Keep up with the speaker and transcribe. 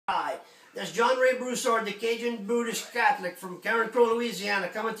That's John Ray Broussard, the Cajun Buddhist Catholic from Cameron Crow, Louisiana,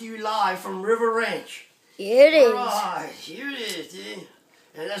 coming to you live from River Ranch. Here it is. All right, here it is, eh?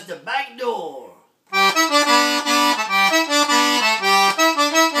 And that's the back door. Alright,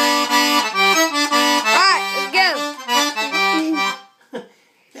 let's go.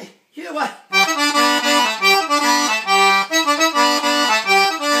 Hey, you know what?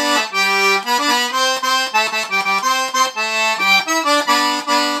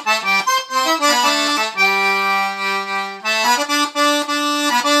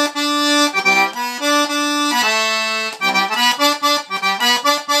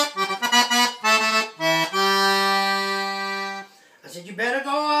 I said, you better go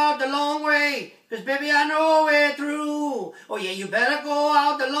out the long way, because baby, I know we're through. Oh yeah, you better go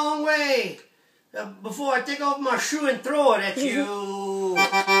out the long way before I take off my shoe and throw it at you. Oh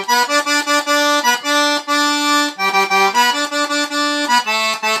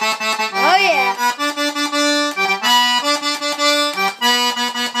yeah.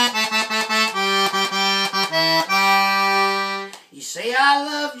 You say I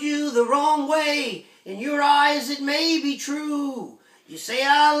loved you the wrong way. In your eyes it may be true. You say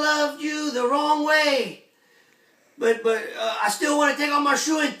I loved you the wrong way. But I still want to take off my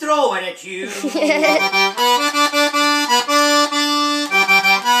shoe and throw it at you.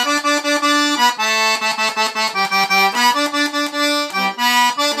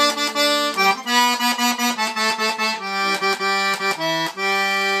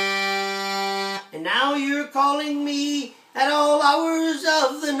 And now you're calling me at all hours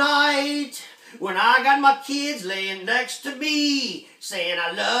of the night, when I got my kids laying next to me, saying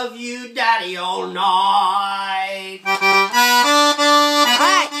I love you, Daddy, all night. Alright.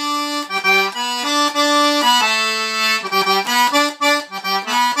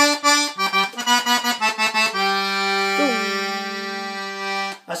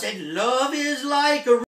 I said, love is like a